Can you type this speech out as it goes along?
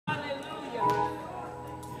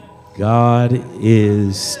God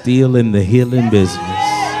is still in the healing business.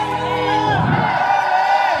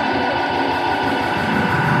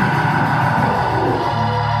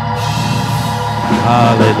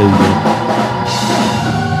 Hallelujah.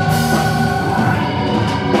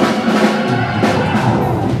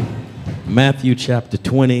 Matthew chapter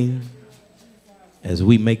 20, as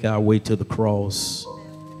we make our way to the cross.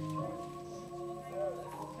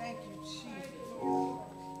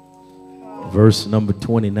 Verse number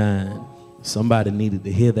 29. Somebody needed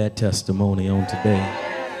to hear that testimony on today.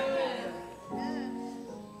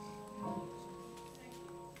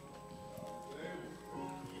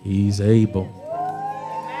 He's able.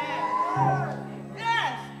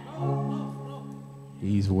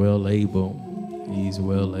 He's well able. He's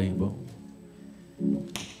well able.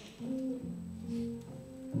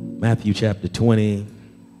 Matthew chapter 20,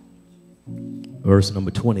 verse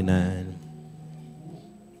number 29.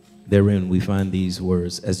 Therein we find these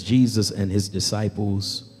words. As Jesus and his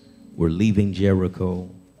disciples were leaving Jericho,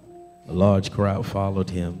 a large crowd followed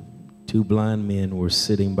him. 2 blind men were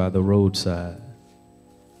sitting by the roadside.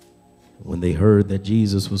 When they heard that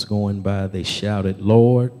Jesus was going by, they shouted,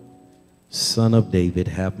 "Lord, Son of David,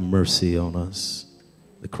 have mercy on us."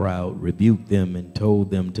 The crowd rebuked them and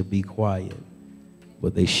told them to be quiet,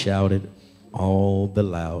 but they shouted all the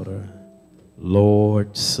louder,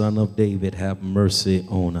 "Lord, Son of David, have mercy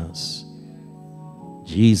on us."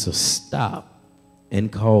 Jesus stopped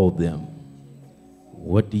and called them.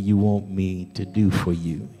 "What do you want me to do for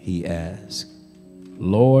you?" he asked.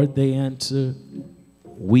 "Lord," they answered,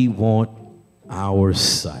 "we want our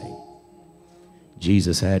sight."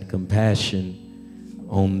 Jesus had compassion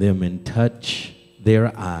on them and touched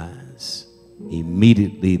their eyes.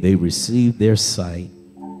 Immediately they received their sight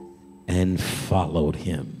and followed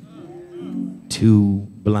him. 2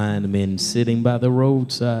 blind men sitting by the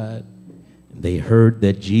roadside. They heard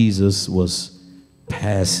that Jesus was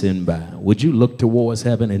passing by. Would you look towards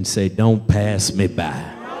heaven and say, "Don't pass me by"?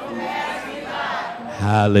 Don't pass me by.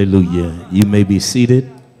 Hallelujah. You may be seated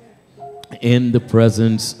in the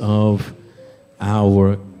presence of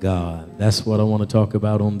our God. That's what I want to talk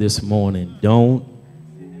about on this morning. Don't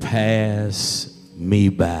pass me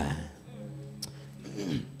by.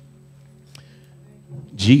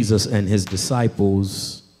 Jesus and his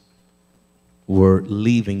disciples were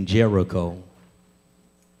leaving Jericho.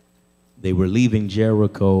 They were leaving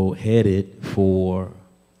Jericho headed for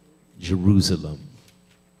Jerusalem.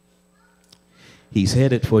 He's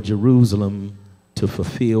headed for Jerusalem to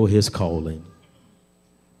fulfill his calling.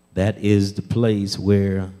 That is the place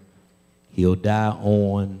where he'll die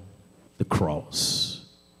on the cross.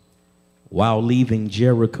 While leaving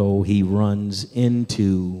Jericho, he runs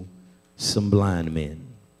into some blind men.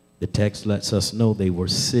 The text lets us know they were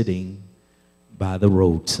sitting by the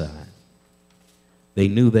roadside. They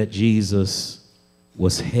knew that Jesus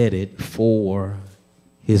was headed for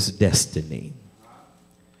his destiny.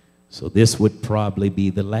 So this would probably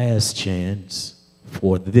be the last chance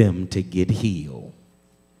for them to get healed.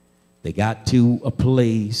 They got to a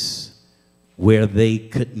place where they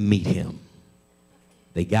could meet him.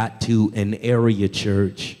 They got to an area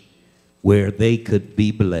church where they could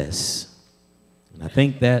be blessed. And I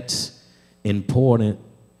think that's important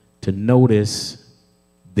to notice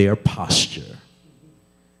their posture.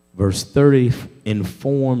 Verse 30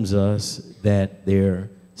 informs us that they're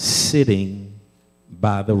sitting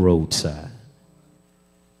by the roadside.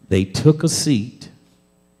 They took a seat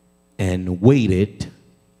and waited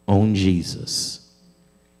on Jesus.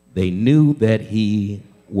 They knew that he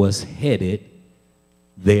was headed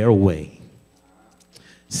their way.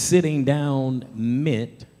 Sitting down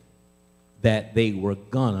meant that they were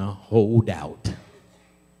gonna hold out.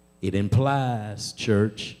 It implies,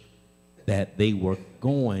 church, that they were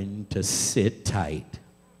going to sit tight.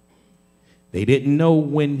 They didn't know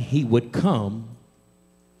when he would come,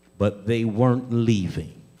 but they weren't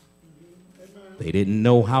leaving. They didn't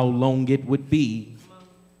know how long it would be,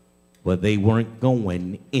 but they weren't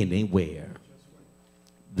going anywhere.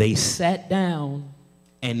 They sat down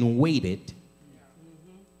and waited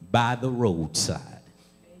by the roadside.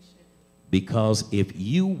 Because if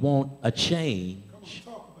you want a change,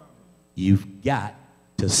 you've got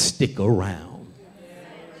to stick around.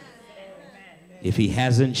 If he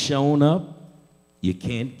hasn't shown up, you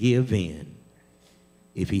can't give in.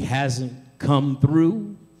 If he hasn't come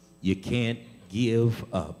through, you can't give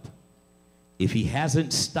up. If he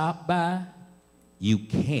hasn't stopped by, you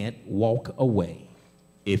can't walk away.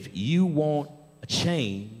 If you want a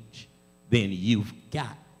change, then you've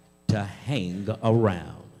got to hang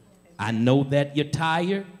around. I know that you're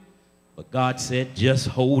tired, but God said, just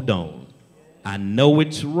hold on. I know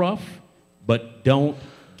it's rough, but don't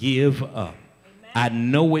give up. I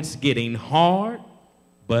know it's getting hard,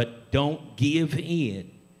 but don't give in,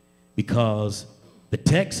 because the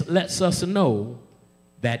text lets us know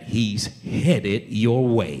that he's headed your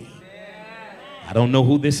way. I don't know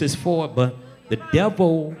who this is for, but the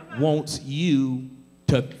devil wants you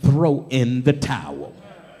to throw in the towel.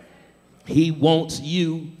 He wants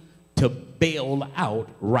you to bail out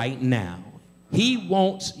right now. He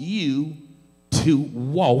wants you to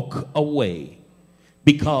walk away,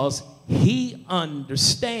 because he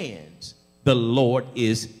understands the Lord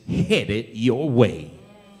is headed your way.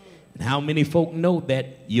 And how many folk know that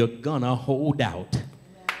you're gonna hold out?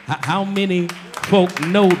 How many folk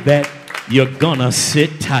know that you're gonna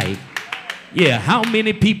sit tight? Yeah, how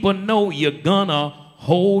many people know you're gonna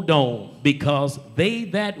hold on? Because they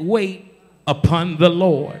that wait upon the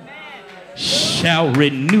Lord shall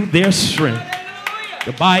renew their strength.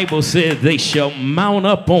 The Bible says they shall mount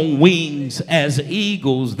up on wings as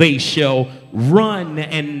eagles. They shall run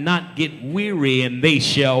and not get weary, and they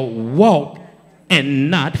shall walk and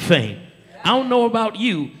not faint. I don't know about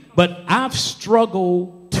you, but I've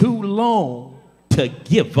struggled too long to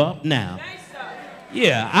give up now.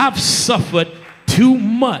 Yeah, I've suffered too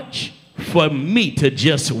much for me to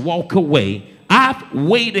just walk away. I've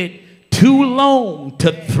waited too long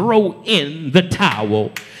to throw in the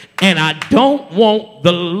towel, and I don't want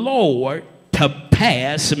the Lord to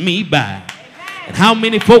pass me by. And how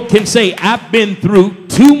many folk can say, I've been through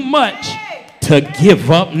too much to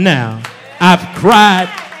give up now? I've cried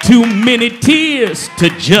too many tears to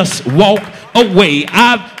just walk away.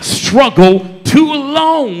 I've struggled too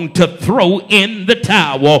long to throw in the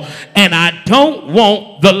towel, and I don't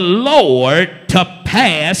want the Lord to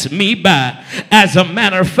pass me by. As a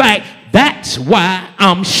matter of fact, that's why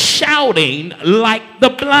I'm shouting like the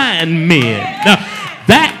blind men.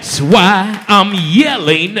 That's why I'm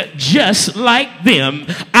yelling just like them.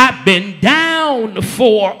 I've been down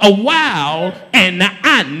for a while and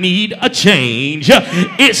I need a change.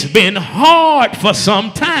 It's been hard for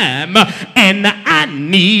some time and I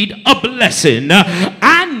need a blessing.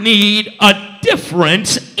 I need a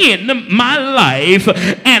difference in my life,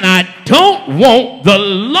 and I don't want the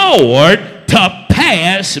Lord to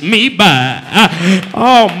pass me by.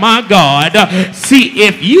 Oh my God. See,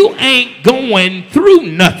 if you ain't going through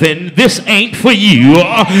nothing, this ain't for you.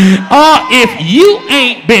 If you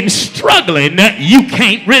ain't been struggling, you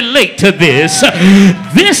can't relate to this.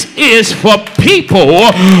 This is for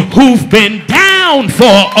people who've been down for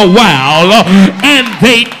a while and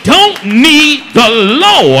they don't need the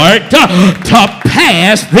Lord to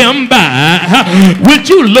pass them by. Would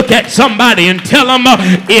you look at somebody and tell them,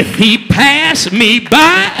 if he passed me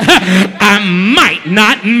by, I might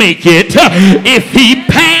not make it. If he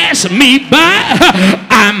passed me by,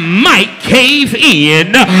 I might cave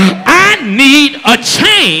in. I need a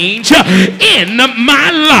change in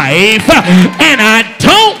my life, and I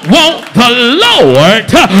don't want the Lord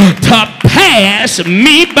to pass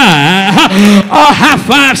me by. High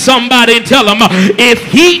five somebody and tell them, if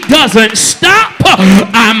he doesn't stop,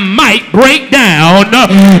 I might break down.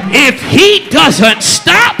 If he doesn't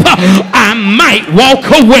stop, I might walk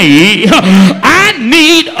away. I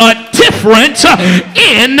need a difference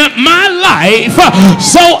in my life,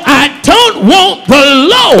 so I don't want the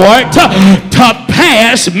Lord to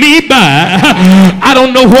pass me by. I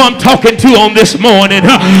don't know who I'm talking to on this morning,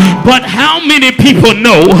 but how many people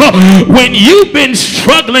know when you've been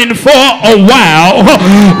struggling for a while,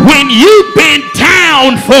 when you've been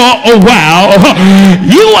down for a while,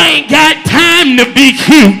 you ain't got time to be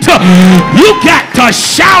cute. You got to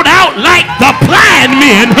shout out like the blind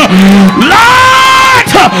men, Lord,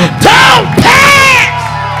 don't pass.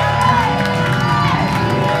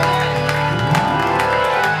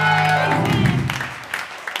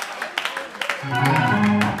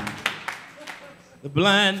 The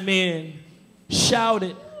blind men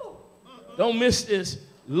shouted, don't miss this,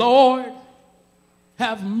 Lord,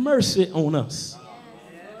 have mercy on us.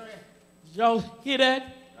 Did y'all hear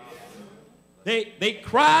that? They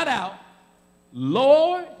cried out,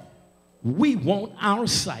 Lord, we want our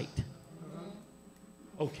sight.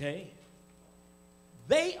 Okay.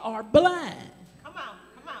 They are blind. Come on,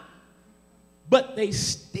 come on. But they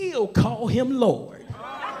still call him Lord.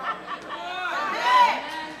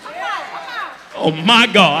 Oh my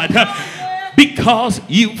God. Because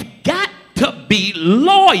you've got to be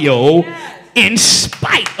loyal in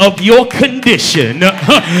spite of your condition.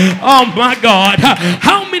 Oh my God.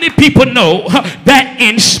 How many people know that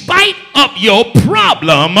in spite of your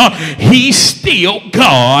problem, he's still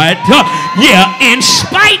God? Yeah, in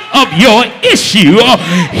spite of your issue,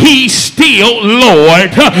 he's still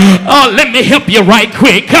Lord. Let me help you right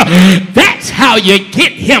quick. That That's how you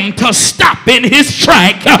get him to stop in his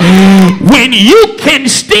track. When you can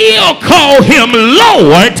still call him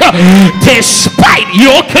Lord despite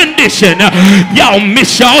your condition. Y'all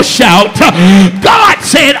miss y'all shout. God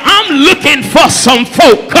said, I'm looking for some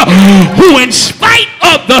folk who in spite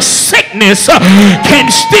of the sickness can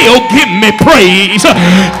still give me praise.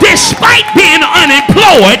 Despite being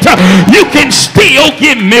unemployed, you can still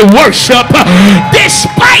give me worship.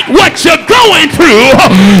 Despite what you're going through,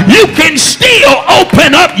 you can still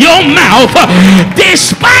open up your mouth.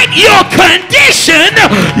 Despite your condition,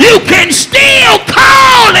 you can still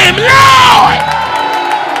call him Lord.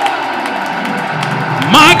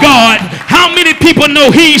 My God, how many people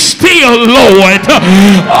know he's still Lord?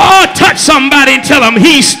 Oh, touch somebody and tell them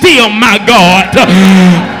he's still my God.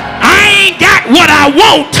 I ain't got what I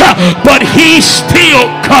want, but he's still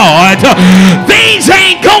God. Things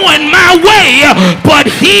ain't going my way, but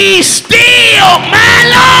he's still my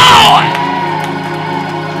Lord.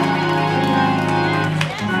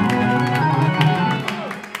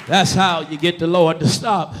 That's how you get the Lord to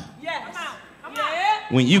stop.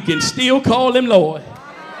 When you can still call him Lord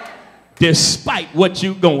despite what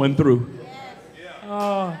you're going through.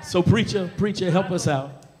 So preacher, help us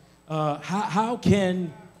out. How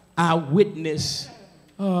can I witness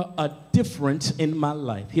a difference in my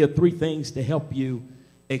life? Here are 3 things to help you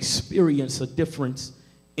experience a difference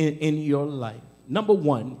in your life. Number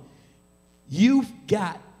 1, you've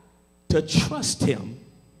got to trust him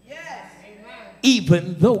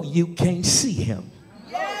even though you can't see him.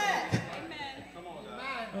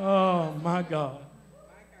 Oh my God.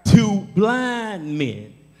 2 blind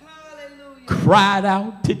men cried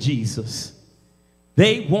out to Jesus.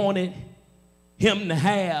 They wanted him to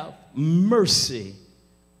have mercy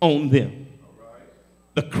on them.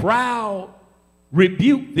 The crowd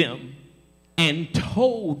rebuked them and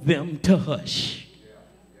told them to hush.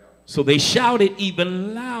 So they shouted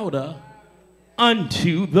even louder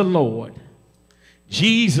unto the Lord.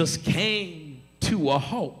 Jesus came to a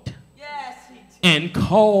halt and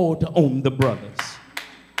called on the brothers.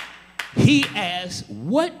 He asked,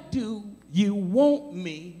 what do you want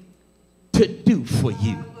me to do for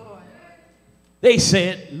you? They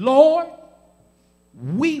said, Lord,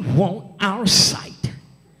 we want our sight.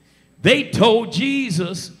 They told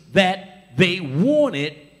Jesus that they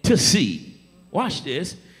wanted to see. Watch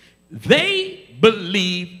this. They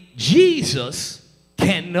believe Jesus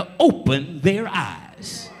can open their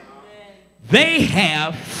eyes. They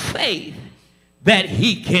have faith that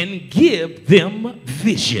he can give them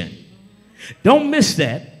vision. Don't miss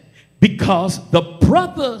that, because the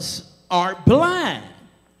brothers are blind,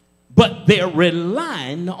 but they're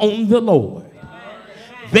relying on the Lord.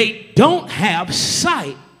 They don't have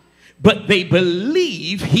sight, but they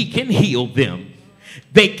believe he can heal them.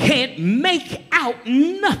 They can't make out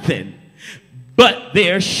nothing, but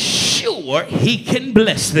they're sure he can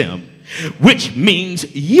bless them, which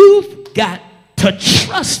means you've got to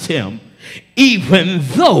trust him even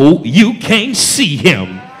though you can't see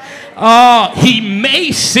him. He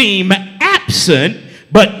may seem absent,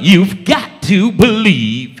 but you've got to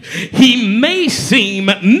believe. He may seem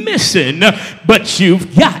missing, but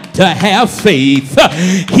you've got to have faith.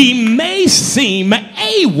 He may seem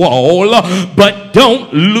AWOL, but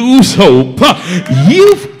don't lose hope.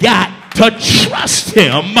 You've got to trust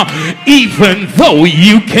him even though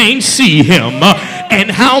you can't see him. And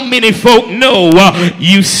how many folk know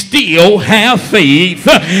you still have faith?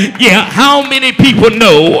 Yeah, how many people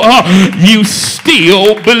know you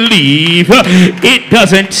still believe? It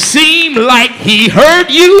doesn't seem like he heard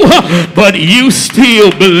you, but you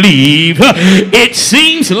still believe. It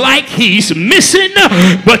seems like he's missing,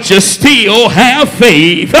 but you still have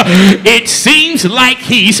faith. It seems like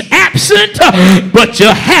he's absent, but you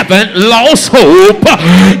haven't lost hope.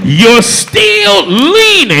 You're still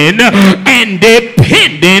leaning and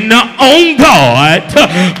depending on God.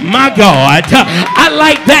 My God, I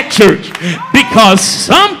like that, church, because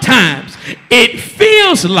sometimes it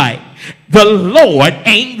feels like the Lord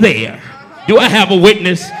ain't there. Do I have a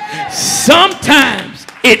witness? Sometimes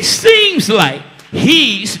it seems like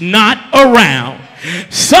he's not around.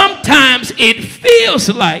 Sometimes it feels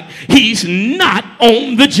like he's not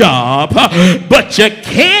on the job, but you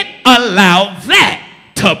can't allow that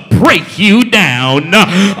to break you down.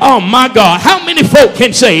 Oh my God, how many folk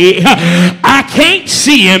can say, I I can't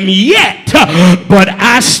see him yet, but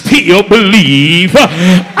I still believe.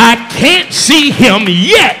 I can't see him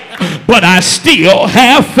yet, but I still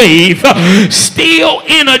have faith. Still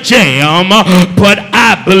in a jam, but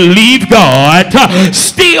I believe God.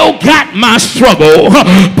 Still got my struggle,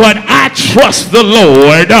 but I trust the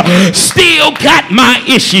Lord. Still got my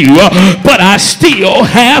issue, but I still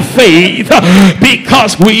have faith,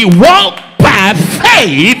 because we walk by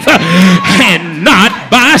faith and not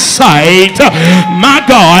by sight. My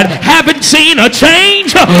God, haven't seen a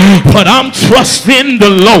change, but I'm trusting the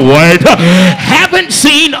Lord. Haven't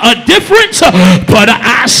seen a difference, but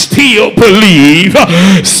I still believe.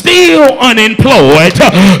 Still unemployed,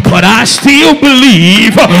 but I still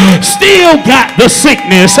believe. Still got the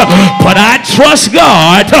sickness, but I trust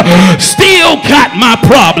God. Still got my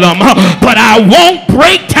problem, but I won't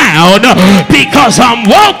break down, because I'm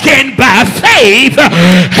walking by faith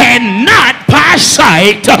and not by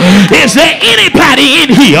sight. Is there anybody in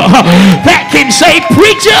here that can say,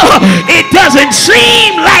 preacher, it doesn't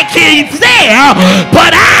seem like he's there,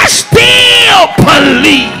 but I still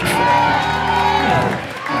believe?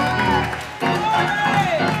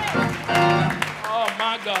 Oh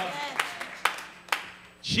my God.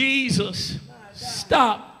 Jesus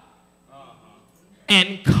stopped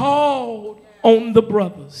and called on the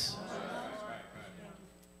brothers.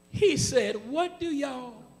 He said, what do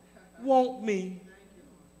y'all want me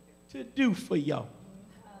to do for y'all?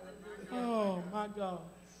 Oh my God.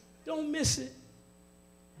 Don't miss it,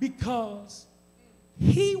 because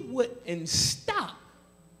he wouldn't stop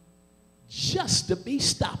just to be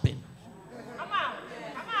stopping. Come on,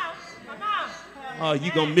 come on, come on. Oh,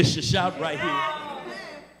 you're going to miss your shout right here.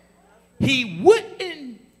 He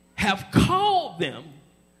wouldn't have called them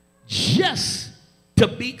just to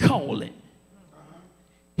be calling.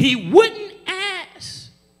 He wouldn't ask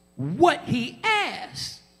what he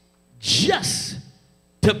asked just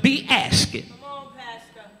to be asking. Come on,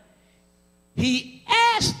 Pastor. He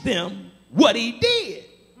asked them what he did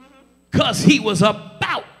because he was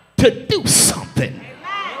about to do something.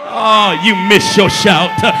 Oh, you missed your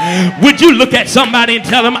shout. Would you look at somebody and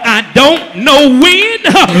tell them, I don't know when,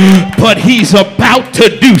 but he's about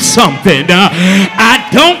to do something. I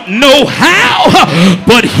don't know how,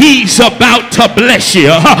 but he's about to bless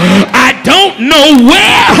you. I don't know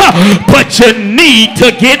where, but you need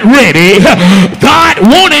to get ready. God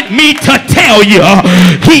wanted me to tell you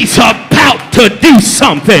he's about to do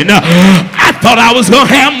something. I thought I was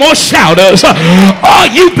going to have more shouters. Oh,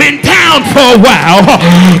 you've been down for a while.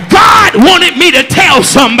 God wanted me to tell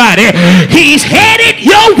somebody he's headed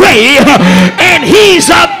your way and he's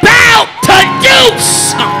about to do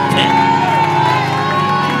something.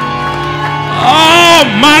 Oh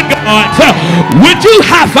my God. Would you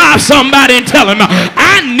high five somebody and tell him,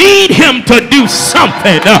 I need him to do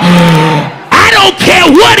something? I don't care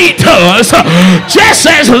what he does, just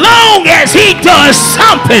as long as he does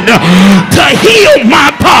something to heal my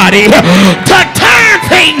body, to turn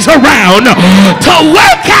things around, to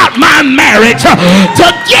work out my marriage, to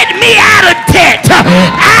get me out of debt.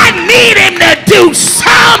 I need him to do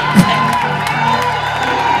something.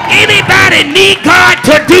 Anybody need God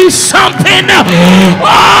to do something?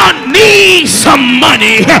 Oh, need some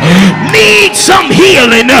money, need some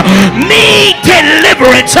healing, need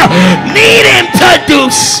deliverance, need him to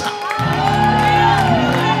do something.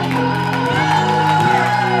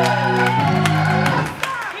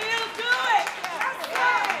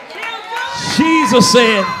 Jesus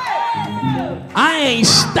said, I ain't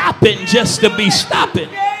stopping just to be stopping.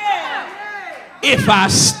 If I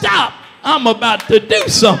stop, I'm about to do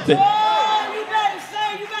something.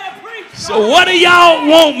 So what do y'all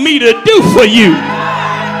want me to do for you?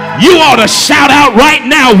 You ought to shout out right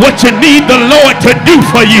now what you need the Lord to do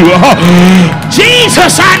for you.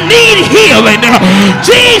 Jesus, I need healing.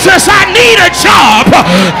 Jesus, I need a job.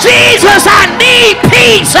 Jesus, I need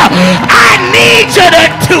peace. I need you to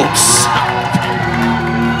do something.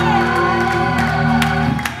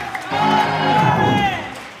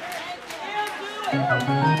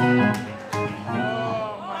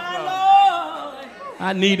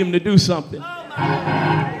 I need him to do something.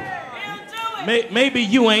 Maybe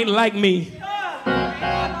you ain't like me.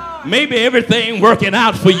 Maybe everything working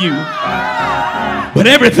out for you, but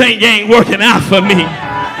everything ain't working out for me.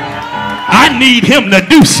 I need him to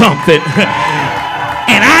do something.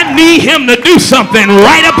 And I need him to do something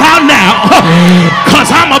right about now,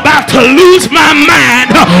 because I'm about to lose my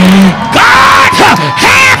mind. God,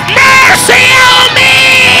 have mercy on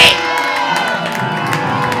me.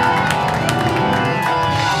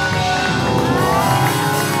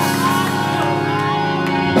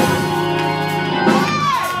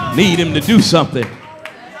 Need him to do something.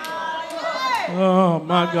 Oh,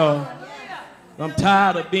 my God. I'm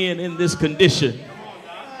tired of being in this condition.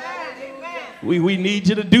 We need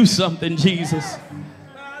you to do something, Jesus.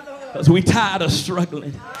 Because we tired of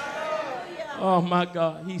struggling. Oh, my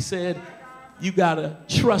God. He said, you got to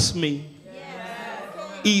trust me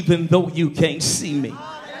even though you can't see me.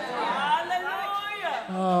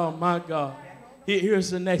 Oh, my God. Here's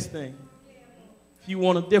the next thing. If you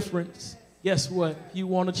want a difference, guess what? If you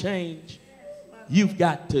want to change, you've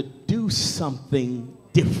got to do something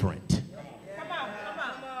different.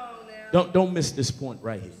 Don't miss this point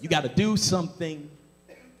right here. You got to do something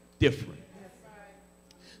different.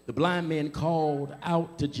 The blind man called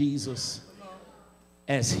out to Jesus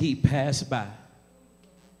as he passed by.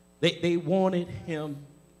 They wanted him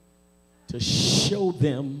to show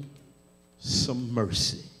them some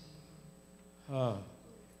mercy.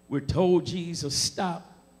 We're told Jesus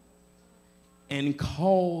stopped and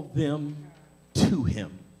called them to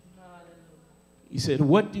him. He said,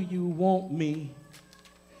 what do you want me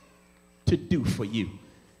to do for you?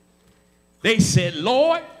 They said,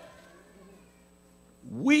 Lord,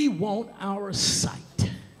 we want our sight. Come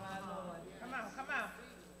on.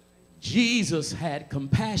 Jesus had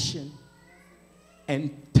compassion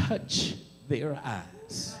and touched their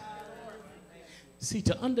eyes. See,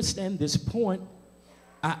 to understand this point,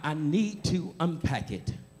 I need to unpack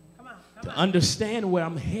it. To understand where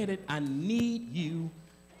I'm headed, I need you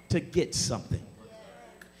to get something.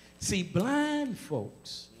 See, blind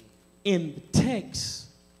folks in the text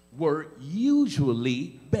were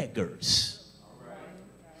usually beggars.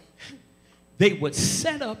 They would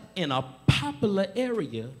set up in a popular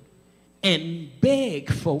area and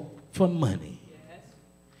beg folk for money.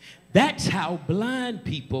 That's how blind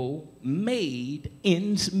people made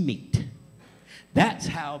ends meet. That's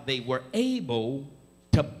how they were able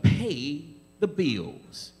to pay the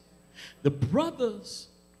bills. The brothers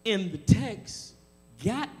in the text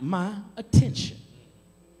got my attention.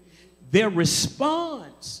 Their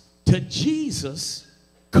response to Jesus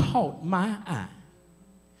caught my eye.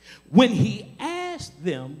 When he asked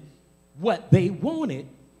them what they wanted,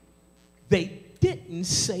 they didn't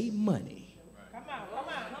say money. Come on.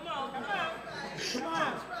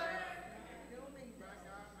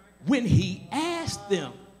 When he asked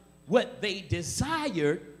them what they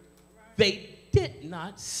desired, they did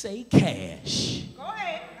not say cash. Go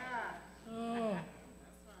ahead.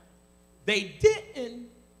 They didn't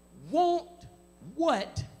want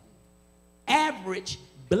what average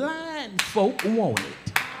blind folk wanted.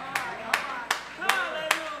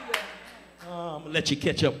 I'm going to let you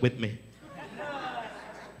catch up with me.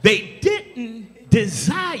 They didn't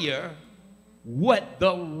desire what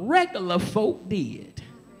the regular folk did.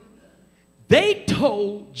 They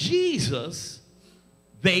told Jesus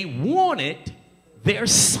they wanted their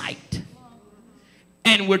sight.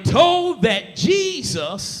 And we're told that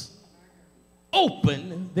Jesus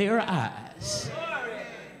opened their eyes.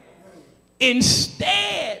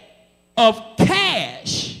 Instead of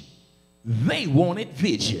cash, they wanted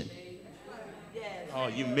vision. Oh,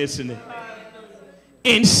 you're missing it.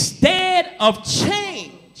 Instead of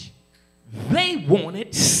change, they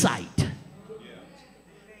wanted sight.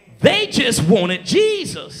 They just wanted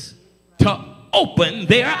Jesus to open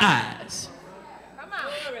their eyes.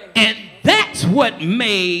 And that's what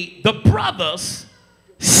made the brothers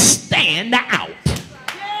stand out.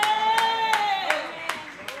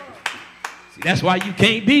 See, that's why you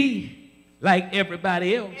can't be like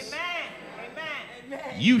everybody else.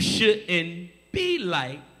 You shouldn't be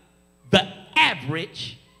like the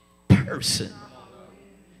average person.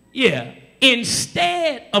 Yeah.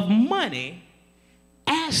 Instead of money,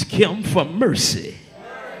 ask him for mercy.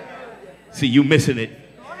 See, you missing it.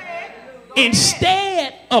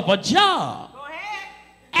 Instead of a job,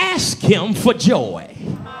 ask him for joy.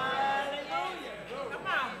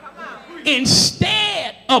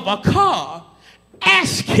 Instead of a car,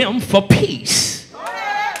 ask him for peace.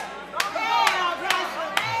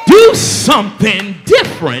 Do something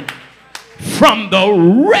different from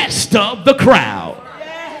the rest of the crowd.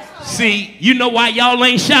 See, you know why y'all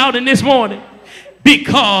ain't shouting this morning?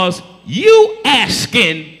 Because you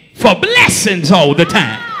asking for blessings all the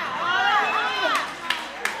time.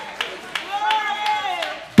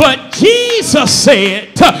 But Jesus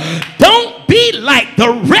said, don't be like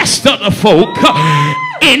the rest of the folk.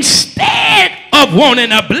 Instead of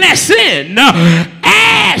wanting a blessing,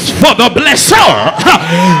 ask for the blesser.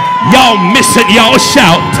 Y'all missing y'all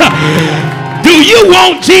shout. Do you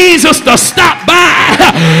want Jesus to stop by?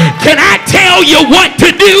 Can I tell you what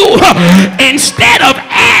to do? Instead of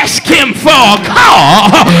asking for a car,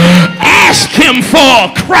 ask ask him for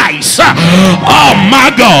Christ. Oh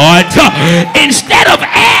my God. Instead of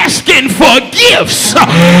asking for gifts,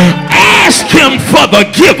 ask him for the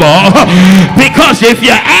giver. Because if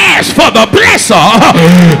you ask for the blesser,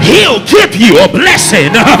 he'll give you a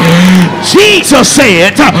blessing. Jesus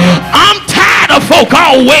said, I'm tired of folk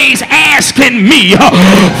always asking me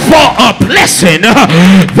for a blessing.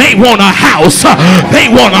 They want a house, they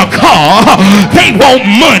want a car, they want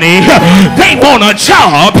money, they want a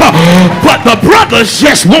job, but the brothers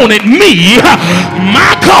just wanted me.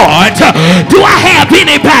 My God, do I have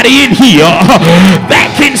anybody in here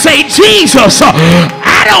that can say, Jesus,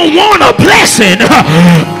 I don't want a blessing,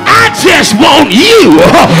 I just want you?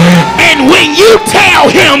 And when you tell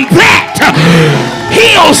him that,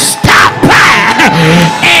 he'll stop by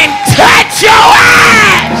and touch your eyes.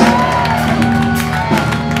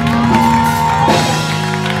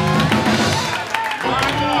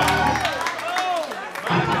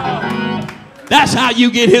 That's how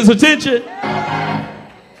you get his attention.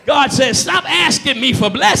 God says, stop asking me for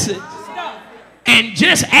blessings and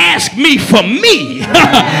just ask me for me.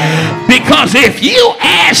 Because if you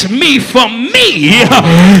ask me for me,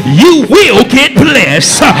 you will get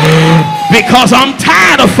blessed. Because I'm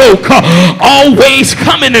tired of folk always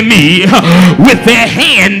coming to me with their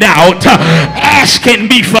hand out asking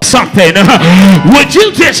me for something. Would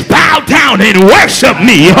you just bow down and worship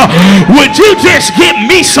me? Would you just give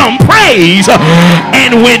me some praise?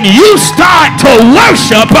 And when you start to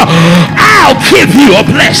worship, I'll give you a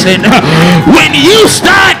blessing. When you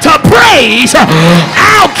start to praise,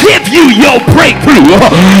 I'll give you your breakthrough.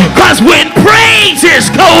 Because when praises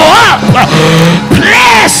go up,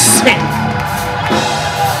 blessing.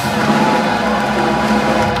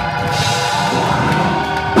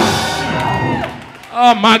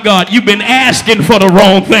 Oh my God, you've been asking for the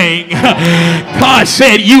wrong thing. God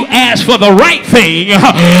said, you ask for the right thing,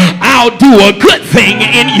 I'll do a good thing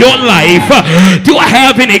in your life. Do I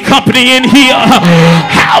have any company in here?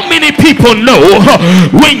 How many people know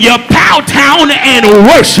when you bow down and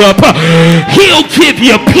worship, he'll give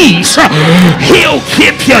you peace, he'll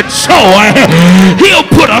give you joy, he'll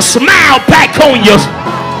put a smile back on your face.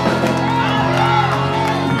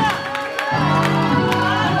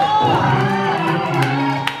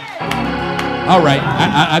 All right,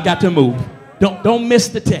 I got to move. Don't miss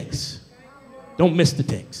the text. Don't miss the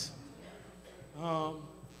text.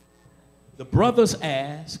 The brothers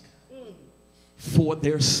ask for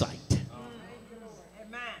their sight.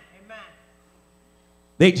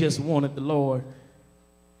 They just wanted the Lord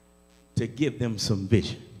to give them some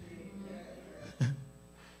vision.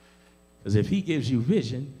 Because if he gives you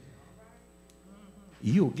vision,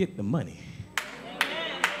 you'll get the money.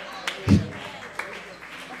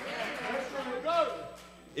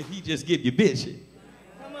 If he just give you vision,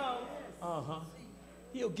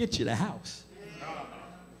 he'll get you the house.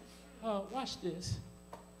 Watch this.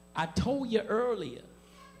 I told you earlier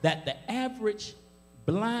that the average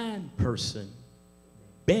blind person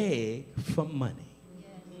beg for money.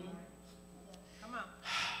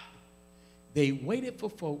 They waited for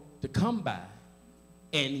folk to come by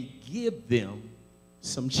and give them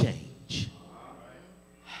some change.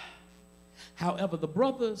 However, the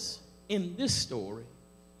brothers in this story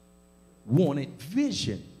wanted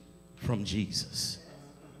vision from Jesus.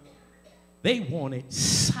 They wanted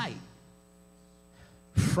sight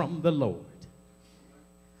from the Lord.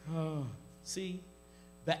 See,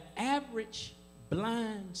 the average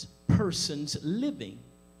blind person's living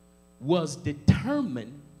was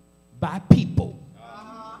determined by people.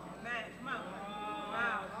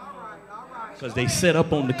 Because they set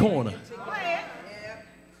up on the corner.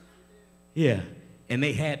 Yeah, and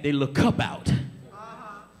they had their little cup out.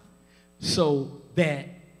 So that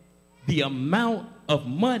the amount of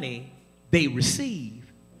money they received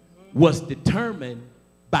was determined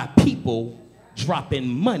by people dropping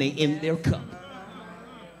money in their cup.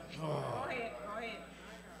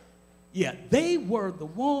 Yeah, they were the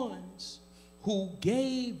ones who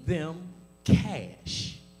gave them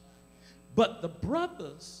cash. But the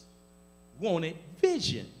brothers wanted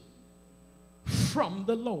vision from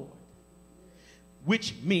the Lord,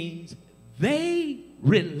 which means they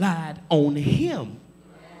relied on him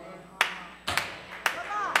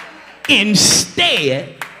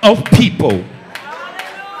instead of people.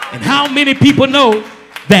 And how many people know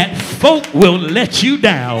that folk will let you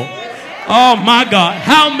down? Oh my God,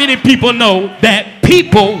 how many people know that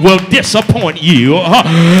people will disappoint you?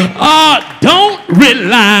 Don't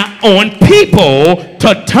rely on people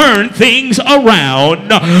to turn things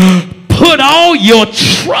around. Put all your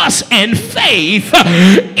trust and faith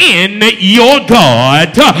in your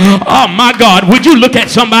God. Oh my God, would you look at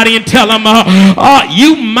somebody and tell them,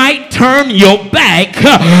 you might turn turn your back,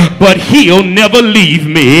 but he'll never leave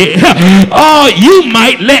me. Oh, you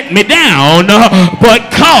might let me down, but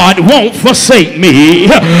God won't forsake me.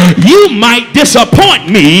 You might disappoint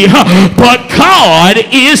me, but God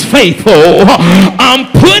is faithful. I'm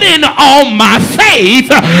putting all my faith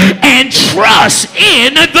and trust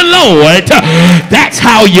in the Lord. That's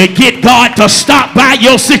how you get God to stop by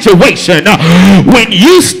your situation. When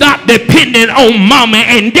you stop depending on mama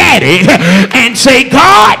and daddy and say,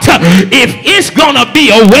 God, if it's gonna be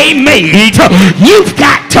a way made, you've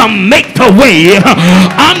got to make the way.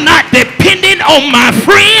 I'm not depending on my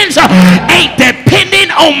friends, ain't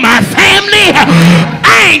depending on my family,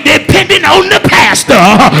 I ain't depending on the pastor.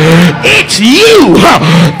 It's you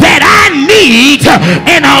that I need,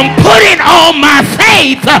 and I'm putting all my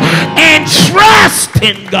faith and trust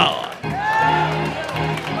in God.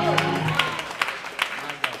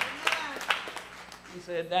 He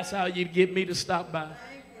said, that's how you get me to stop by.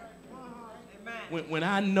 When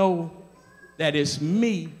I know that it's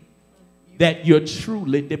me that you're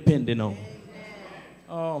truly depending on.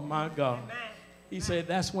 Oh my God. He said,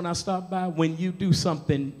 that's when I stop by, when you do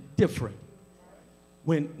something different.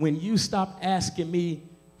 When you stop asking me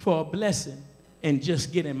for a blessing and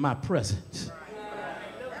just get in my presence.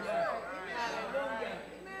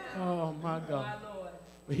 Oh my God.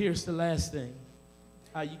 But here's the last thing.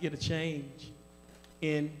 How you get a change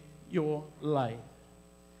in your life.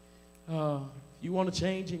 You want a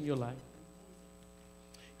change in your life,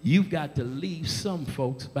 you've got to leave some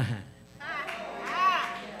folks behind.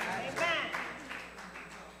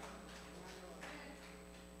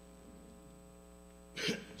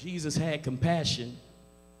 Jesus had compassion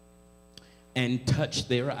and touched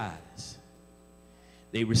their eyes.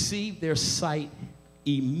 They received their sight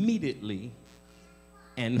immediately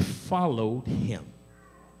and followed him.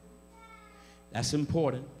 That's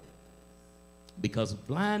important, because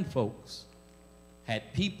blind folks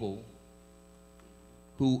had people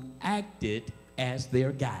who acted as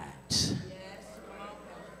their guides.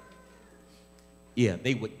 Yeah,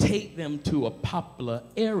 they would take them to a popular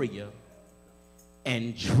area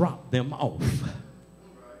and drop them off.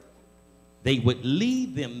 They would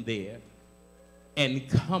leave them there and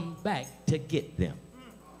come back to get them.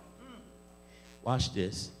 Watch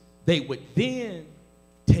this. They would then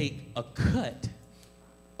take a cut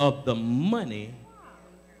of the money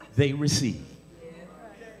they received.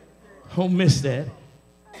 Don't miss that.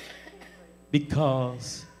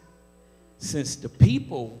 Because since the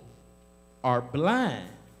people are blind,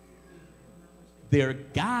 their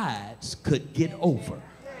guides could get over.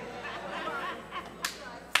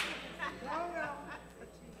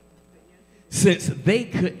 Since they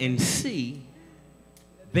couldn't see,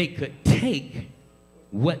 they could take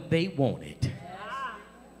what they wanted.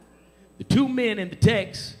 The two men in the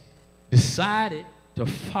text decided to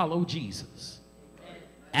follow Jesus.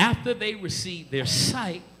 After they received their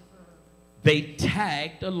sight, they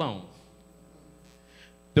tagged along.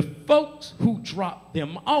 The folks who dropped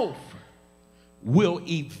them off will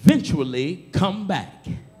eventually come back.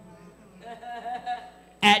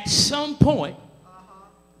 At some point,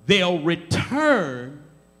 they'll return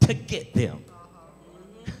to get them.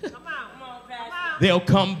 They'll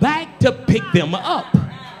come back to pick them up.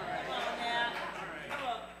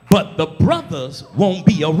 But the brothers won't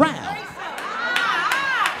be around.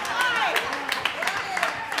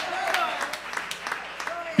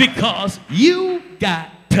 Because you got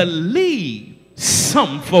to leave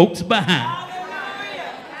some folks behind.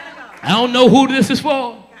 I don't know who this is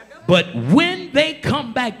for, but when they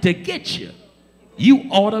come back to get you, you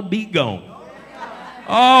ought to be gone.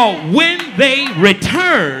 Oh, when they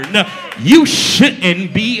return, you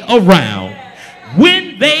shouldn't be around.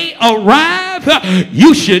 When they arrive,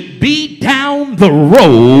 you should be down the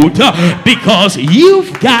road, because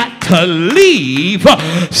you've got to leave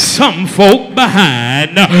some folk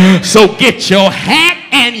behind. So get your hat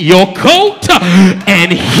and your coat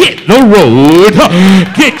and hit the road.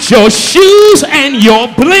 Get your shoes and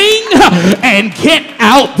your bling and get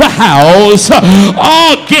out the house.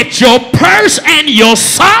 Or get your purse and your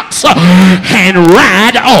socks and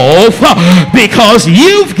ride off, because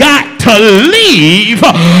you've got to leave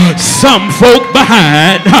some folk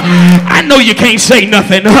behind. I know you can't say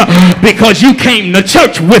nothing because you came to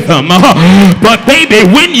church with them, but baby,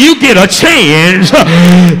 when you get a chance,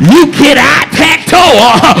 you get out that door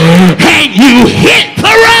and you hit the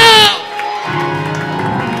road.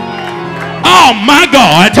 Oh Oh my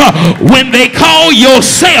God, when they call your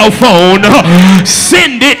cell phone,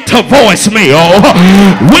 send it to voicemail.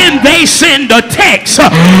 When they send a text,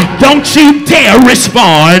 don't you dare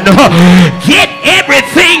respond. Get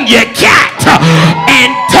everything you got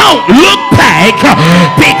and don't look back,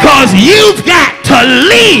 because you've got to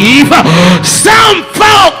leave some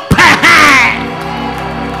folk behind.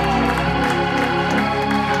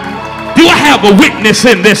 Do I have a witness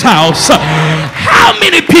in this house? How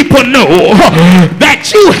many people know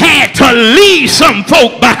that you had to leave some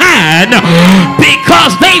folk behind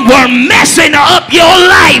because they were messing up your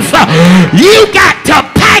life? You got to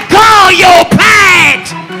pack all your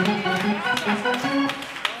bags.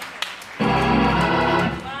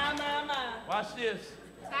 Watch this.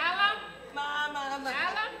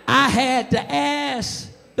 I had to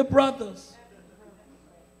ask the brothers,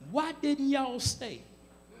 why didn't y'all stay?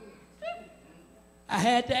 I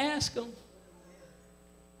had to ask them,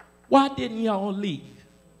 why didn't y'all leave?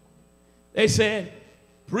 They said,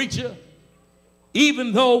 preacher,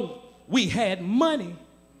 even though we had money,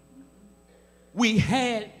 we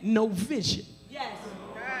had no vision. Yes.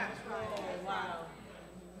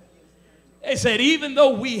 They said, even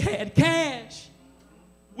though we had cash,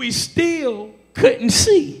 we still couldn't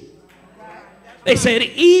see. They said,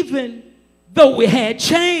 even though we had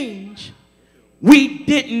change, we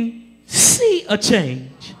didn't see a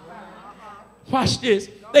change. Watch this.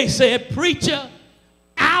 They said, preacher,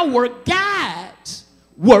 our guides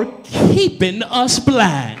were keeping us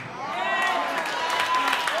blind.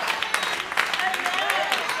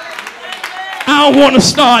 I don't want to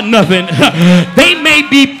start nothing. They may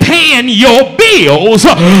be paying your bills,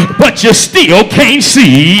 but you still can't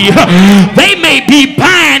see. They may be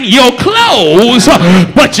buying your clothes,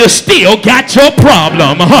 but you still got your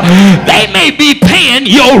problem. They may be paying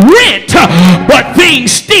your rent, but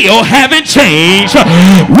things still haven't changed,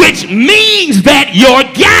 which means that your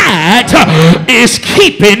guide is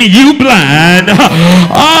keeping you blind.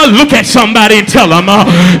 Oh, look at somebody and tell them,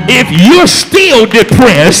 if you're still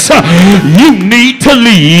depressed, you need to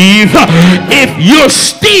leave. If you're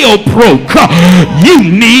still broke, you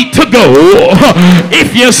need to go.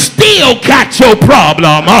 If you still got your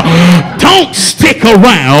problem, don't stick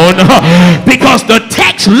around, because the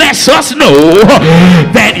text lets us know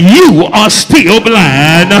that you are still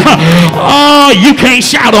blind. Oh, you can't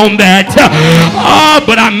shout on that. Oh,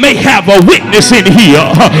 but I may have a witness in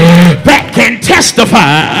here that can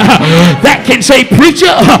testify, that can say,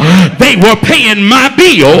 preacher, they were paying my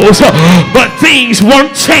bills, but things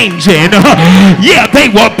weren't changing. Yeah, they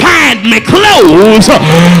were buying me clothes,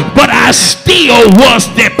 but I still was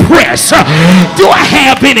depressed. Do I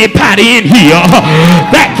have anybody in here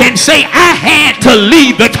that can say, I had to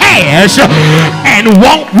leave the cash and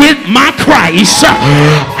walk with my Christ?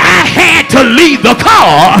 I had to leave the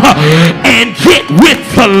car and get with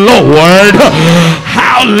the Lord.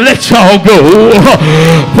 I'll let y'all go,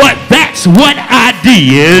 but that's what I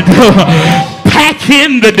did. Back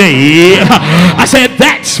in the day, I said,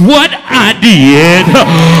 that's what I did.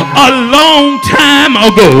 A long time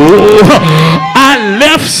ago, I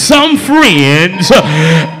left some friends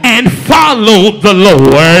and followed the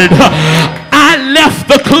Lord. I left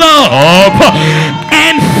the club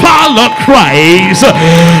and followed Christ.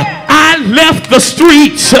 I left the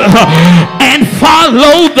streets and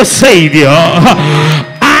followed the Savior.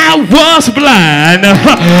 I was blind,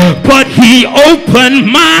 but he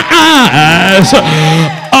opened my eyes.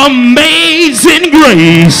 Amazing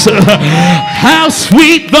grace, how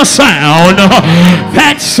sweet the sound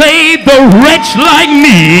that saved the wretch like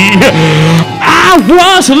me. I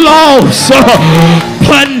was lost,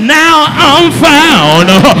 but now I'm found.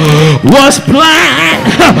 Was blind,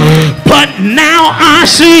 but now I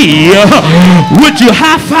see. Would you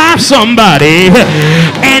high five somebody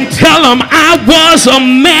and tell them I was a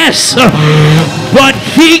mess, but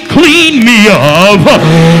he cleaned me up?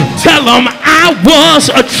 Tell them I was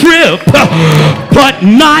a trip, but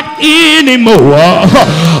not anymore.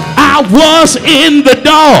 I was in the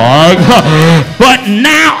dark, but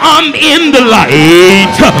now I'm in the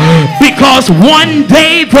light, because one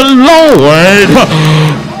day the Lord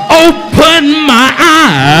opened my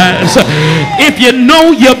eyes. If you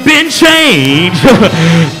know you've been changed,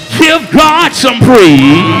 give God some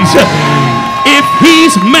praise. If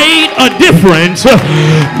he's made a difference,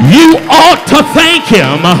 you ought to thank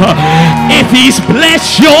him. If he's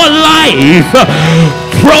blessed your life,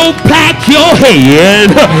 throw back your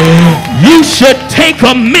head. You should take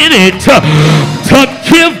a minute to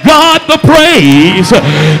give God the the praise.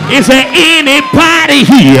 Is there anybody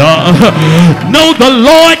here know the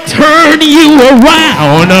Lord turn you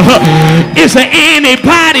around? Is there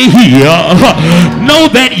anybody here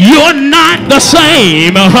know that you're not the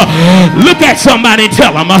same? Look at somebody and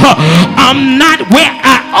tell them, I'm not where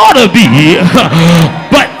I ought to be,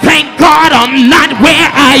 but thank God I'm not where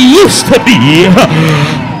I used to be.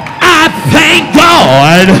 I thank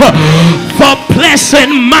God for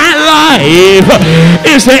blessing my life.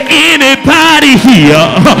 Is there anybody here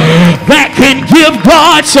that can give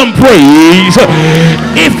God some praise?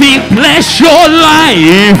 If he bless your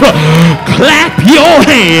life, clap your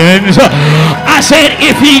hands. I said,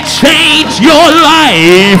 if he changed your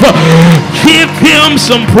life, give him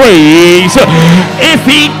some praise. If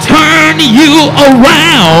he turn you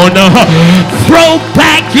around, throw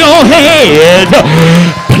back your head,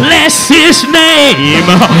 bless his name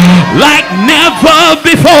like never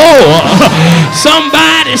before.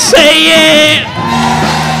 Somebody say yeah.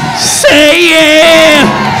 Say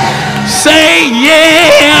yeah. Say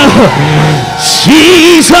yeah.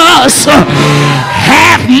 Jesus,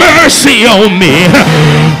 have mercy on me.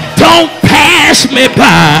 Don't pass me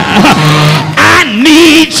by. I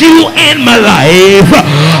need you in my life.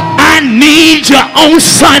 I need you on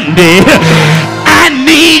Sunday. I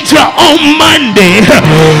need you on Monday.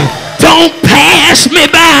 Don't pass me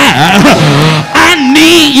by. I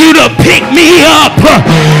need you to pick me up.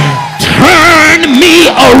 Turn me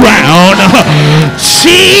around.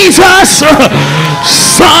 Jesus,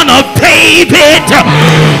 Son of David,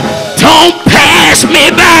 don't pass me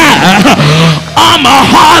by. I'ma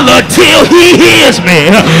holler till he hears me.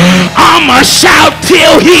 I'ma shout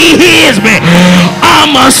till he hears me.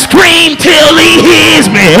 I'ma scream till he hears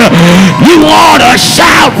me. You ought to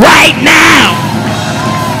shout right now.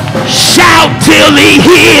 Shout till he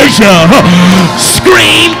hears you.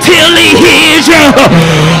 Scream till he hears you.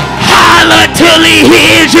 Holler till he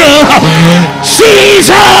hears you.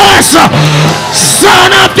 Jesus,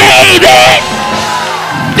 Son of David,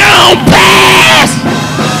 don't pass.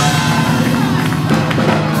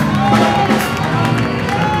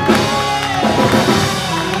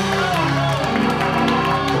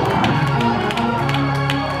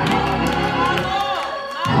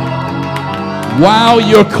 While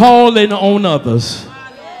you're calling on others,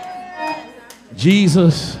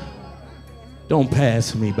 Jesus, don't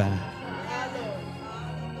pass me by.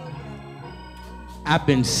 I've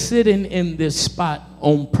been sitting in this spot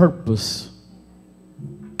on purpose.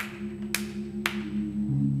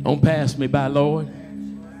 Don't pass me by, Lord.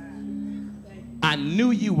 I knew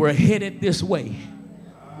you were headed this way.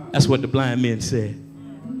 That's what the blind men said.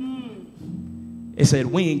 They said,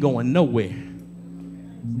 we ain't going nowhere.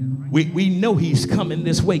 We know he's coming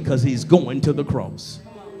this way because he's going to the cross.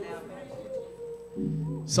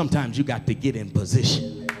 Sometimes you got to get in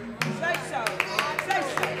position.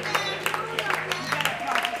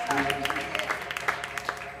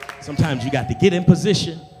 Sometimes you got to get in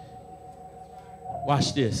position.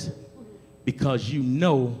 Watch this. Because you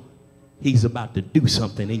know he's about to do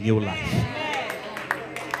something in your life.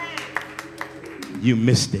 You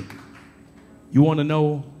missed it. You want to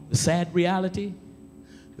know the sad reality?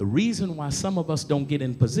 The reason why some of us don't get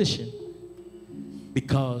in position,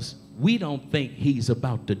 because we don't think he's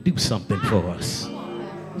about to do something for us.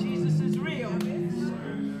 Jesus is real. I'm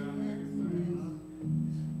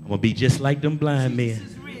going to be just like them blind men.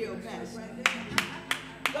 Jesus is real, Pastor.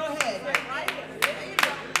 Go ahead. Get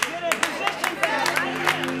in position, Pastor.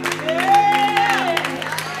 Yeah.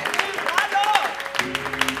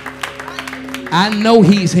 I know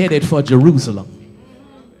he's headed for Jerusalem.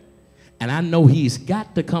 And I know he's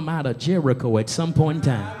got to come out of Jericho at some point in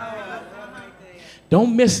time.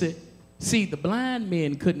 Don't miss it. See, the blind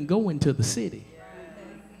men couldn't go into the city.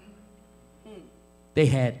 They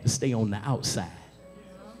had to stay on the outside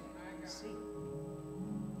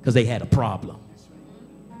because they had a problem.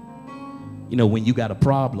 You know, when you got a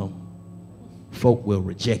problem, folk will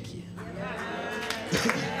reject you.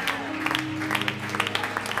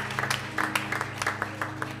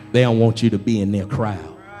 They don't want you to be in their crowd.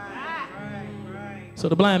 So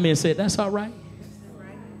the blind man said, that's all right.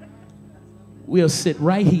 We'll sit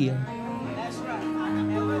right here.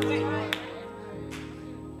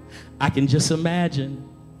 I can just imagine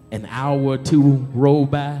an hour or two roll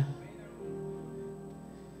by.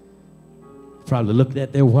 Probably looked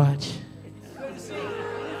at their watch.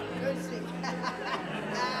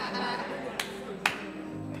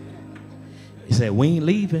 He said, we ain't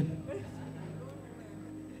leaving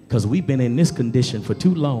because we've been in this condition for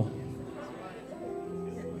too long.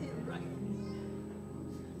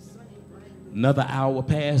 Another hour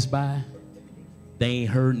passed by. They ain't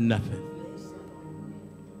heard nothing.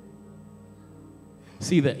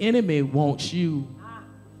 See, the enemy wants you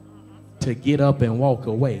to get up and walk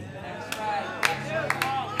away.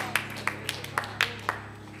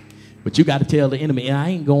 But you got to tell the enemy, I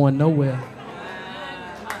ain't going nowhere.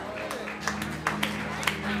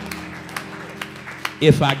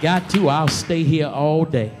 If I got to, I'll stay here all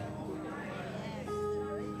day.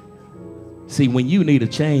 See, when you need a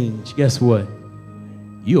change, guess what?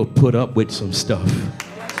 You'll put up with some stuff.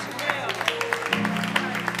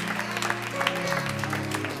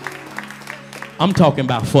 I'm talking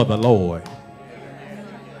about for the Lord.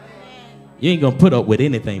 You ain't going to put up with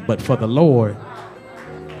anything, but for the Lord.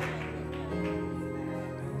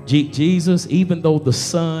 Jesus, even though the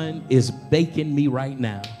sun is baking me right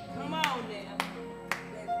now,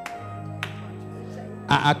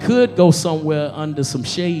 I could go somewhere under some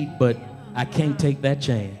shade, but I can't take that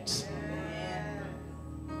chance.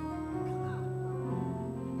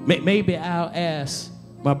 Maybe I'll ask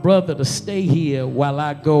my brother to stay here while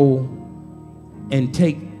I go and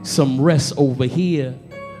take some rest over here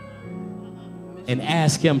and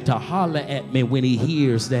ask him to holler at me when he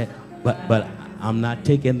hears that. But I'm not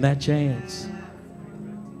taking that chance.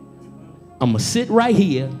 I'm going to sit right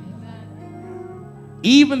here,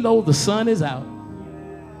 even though the sun is out.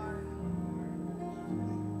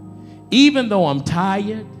 Even though I'm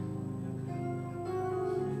tired,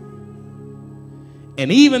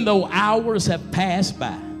 and even though hours have passed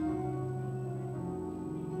by,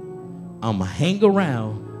 I'm going to hang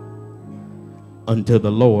around until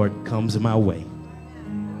the Lord comes my way.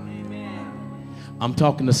 I'm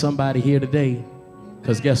talking to somebody here today,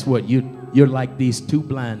 because guess what? You're like these two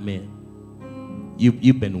blind men.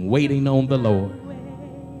 You've been waiting on the Lord,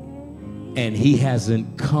 and he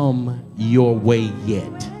hasn't come your way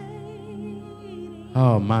yet.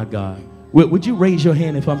 Oh my God. Would you raise your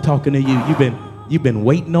hand if I'm talking to you? You've been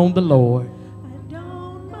waiting on the Lord,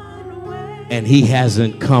 and he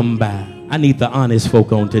hasn't come by. I need the honest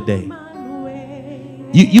folk on today.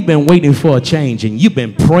 You've been waiting for a change, and you've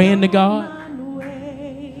been praying to God.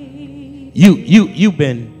 You've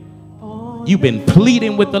been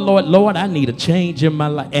pleading with the Lord. Lord, I need a change in my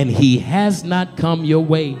life, and he has not come your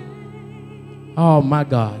way. Oh my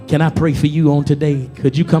God. Can I pray for you on today?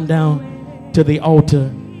 Could you come down to the altar?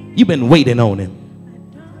 You've been waiting on him,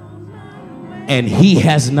 and he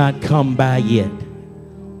has not come by yet.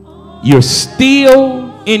 You're still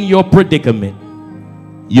in your predicament.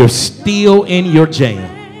 You're still in your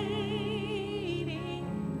jam.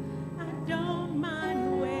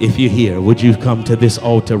 If you're here, would you come to this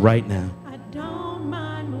altar right now?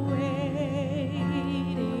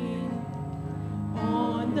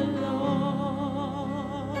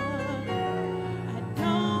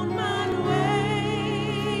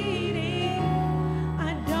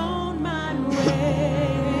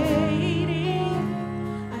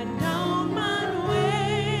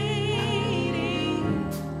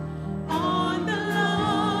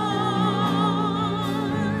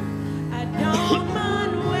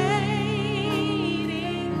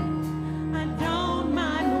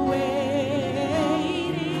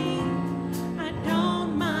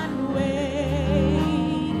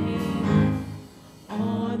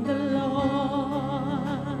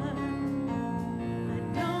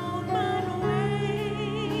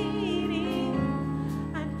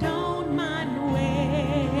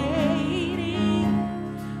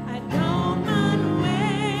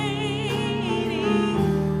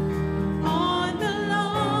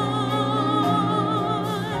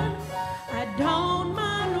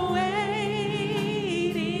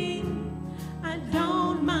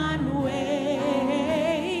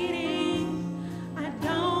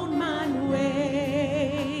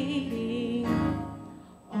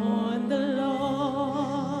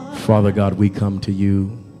 Father God, we come to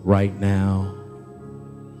you right now,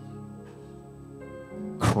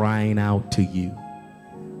 crying out to you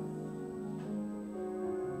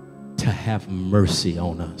to have mercy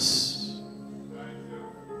on us.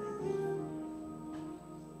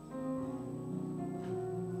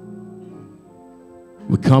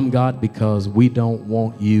 We come, God, because we don't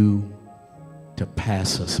want you to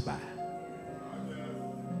pass us by.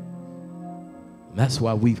 And that's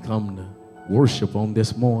why we've come to worship on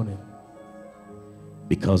this morning,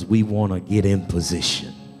 because we want to get in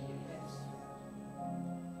position.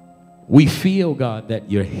 We feel, God,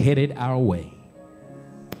 that you're headed our way,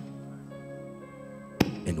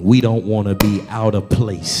 and we don't want to be out of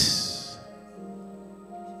place.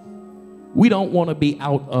 We don't want to be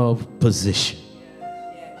out of position.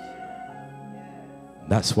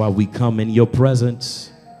 That's why we come in your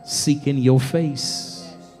presence, seeking your face,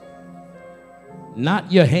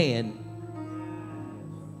 not your hand,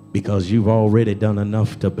 because you've already done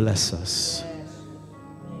enough to bless us.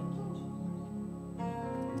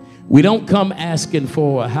 We don't come asking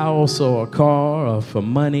for a house or a car or for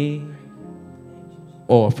money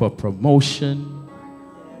or for promotion.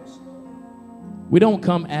 We don't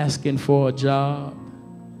come asking for a job.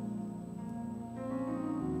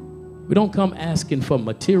 We don't come asking for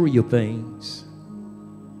material things.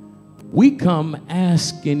 We come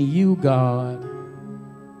asking you, God,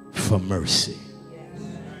 for mercy.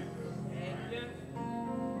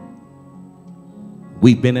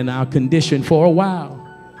 We've been in our condition for a while.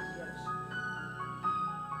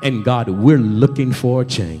 And God, we're looking for a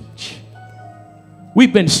change.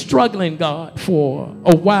 We've been struggling, God, for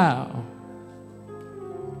a while.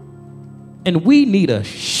 And we need a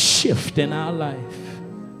shift in our life.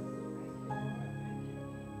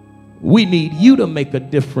 We need you to make a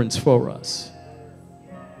difference for us.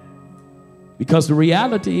 Because the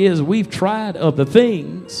reality is we've tried other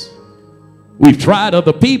things. We've tried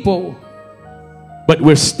other people. But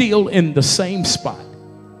we're still in the same spot.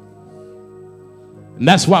 And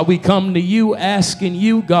that's why we come to you asking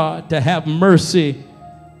you, God, to have mercy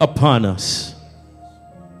upon us.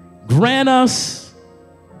 Grant us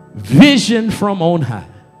vision from on high.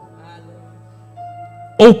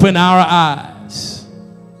 Open our eyes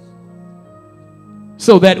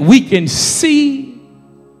so that we can see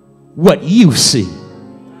what you see.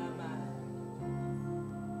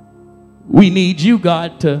 We need you,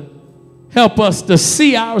 God, to help us to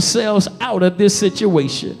see ourselves out of this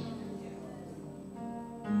situation.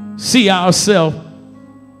 See ourselves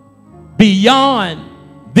beyond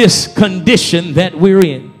this condition that we're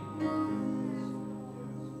in.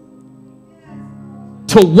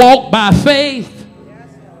 To walk by faith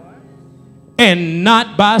and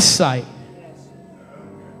not by sight.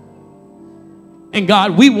 And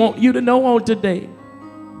God, we want you to know on today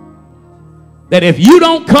that if you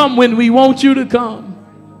don't come when we want you to come,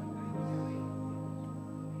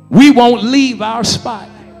 we won't leave our spot.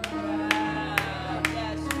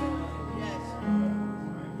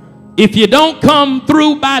 If you don't come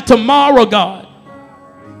through by tomorrow, God,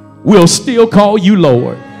 we'll still call you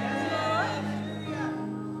Lord.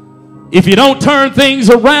 If you don't turn things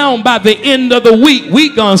around by the end of the week,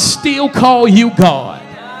 we're going to still call you God.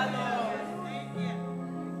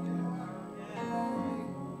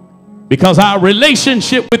 Because our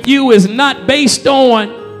relationship with you is not based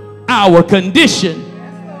on our condition.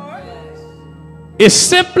 It's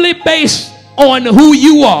simply based on who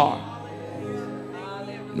you are.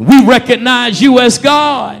 We recognize you as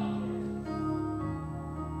God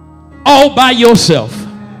all by yourself.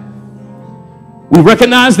 We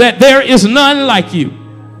recognize that there is none like you.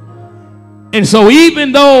 And so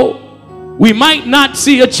even though we might not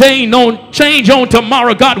see a change on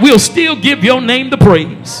tomorrow, God, we'll still give your name the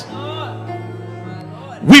praise.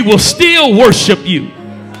 We will still worship you.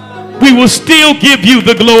 We will still give you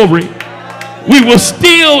the glory. We will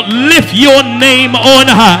still lift your name on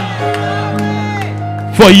high.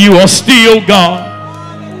 For you are still God.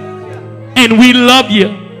 And we love you.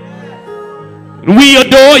 We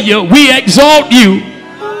adore you. We exalt you.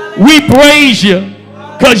 We praise you.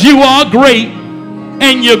 Because you are great.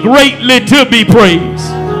 And you're greatly to be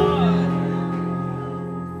praised.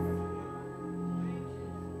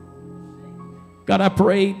 God, I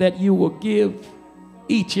pray that you will give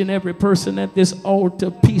each and every person at this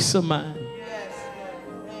altar peace of mind.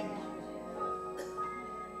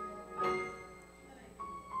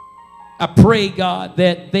 I pray, God,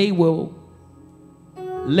 that they will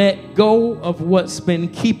let go of what's been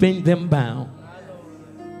keeping them bound.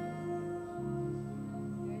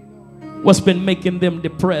 What's been making them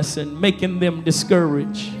depressed and making them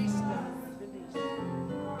discouraged.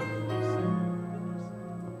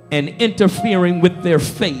 And interfering with their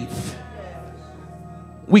faith.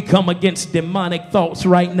 We come against demonic thoughts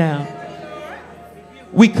right now.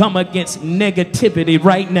 We come against negativity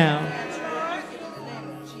right now.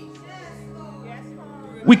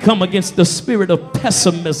 We come against the spirit of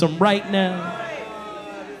pessimism right now.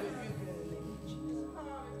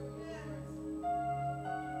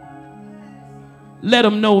 Let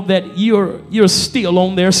them know that you're still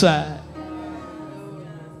on their side.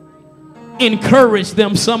 Encourage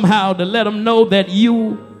them somehow to let them know that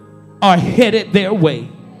you are headed their way.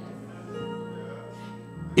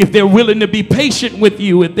 If they're willing to be patient with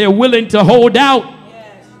you, if they're willing to hold out,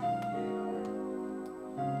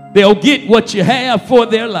 they'll get what you have for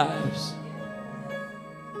their lives.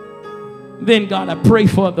 Then, God, I pray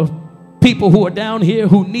for the people who are down here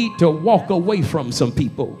who need to walk away from some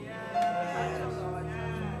people.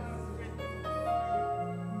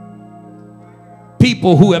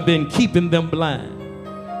 People who have been keeping them blind.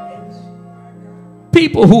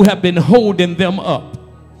 People who have been holding them up.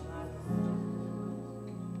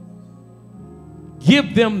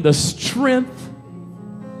 Give them the strength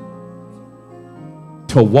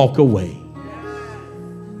to walk away.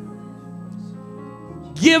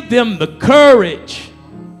 Give them the courage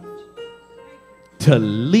to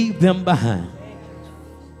leave them behind.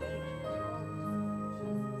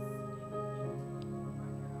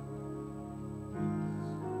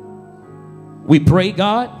 We pray,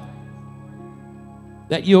 God,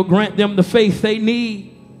 that you'll grant them the faith they need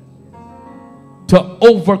to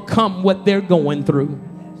overcome what they're going through.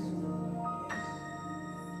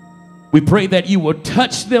 We pray that you will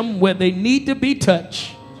touch them where they need to be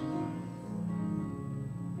touched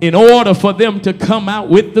in order for them to come out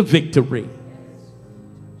with the victory.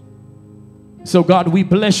 So God, we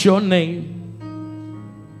bless your name.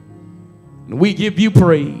 And we give you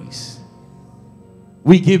praise.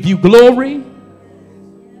 We give you glory.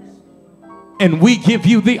 And we give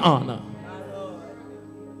you the honor.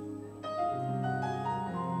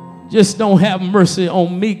 Just don't have mercy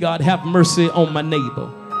on me, God. Have mercy on my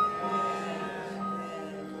neighbor.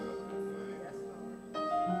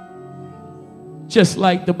 Just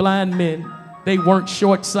like the blind men, they weren't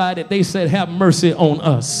short-sighted. They said, have mercy on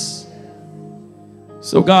us.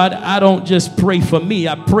 So God, I don't just pray for me.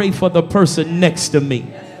 I pray for the person next to me.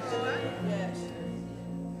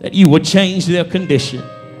 That you would change their condition.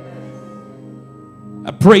 I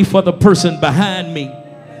pray for the person behind me.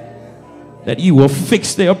 That you will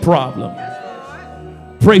fix their problem.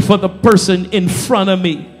 Pray for the person in front of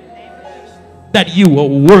me. That you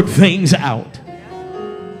will work things out.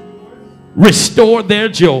 Restore their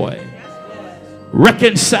joy.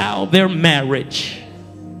 Reconcile their marriage.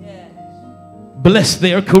 Bless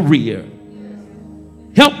their career.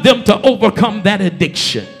 Help them to overcome that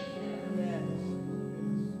addiction.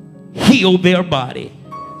 Heal their body.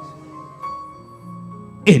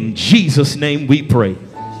 In Jesus' name we pray.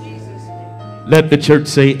 Let the church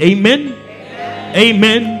say amen.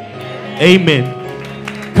 Amen.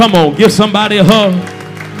 Amen. Come on, give somebody a hug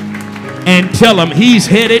and tell him he's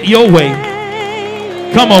headed your way.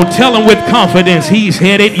 Come on, tell him with confidence he's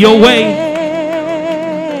headed your way.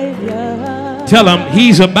 Tell him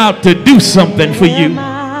he's about to do something for you.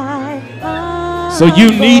 So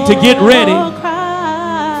you need to get ready.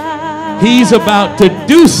 He's about to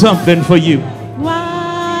do something for you.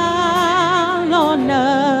 While on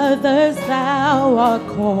others thou art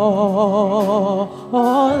calling,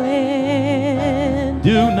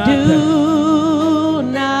 Do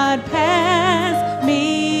not pass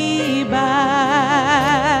me by.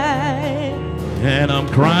 And I'm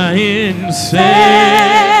crying, Savior,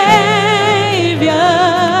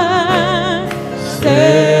 Savior,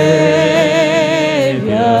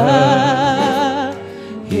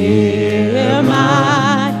 hear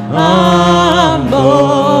my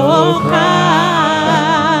humble cry.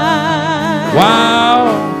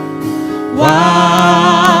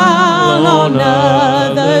 While on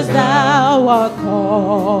others thou art calling,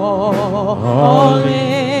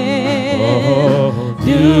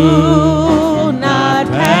 do not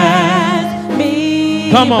pass me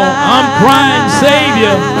by. Come on, I'm crying,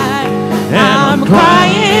 Savior. And I'm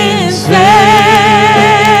crying, Savior,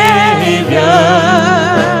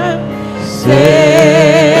 Savior,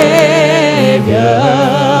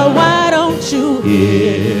 why don't you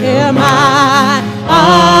hear my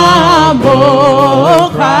humble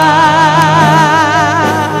cry?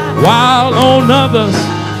 While on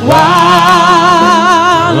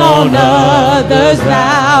others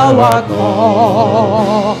thou art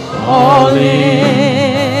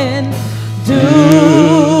calling,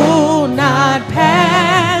 do not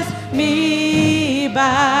pass me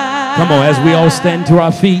by. Come on, as we all stand to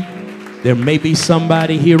our feet, there may be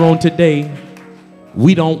somebody here on today.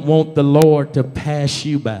 We don't want the Lord to pass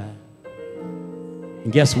you by.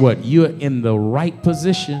 And guess what? You're in the right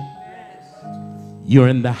position. You're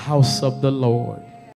in the house of the Lord.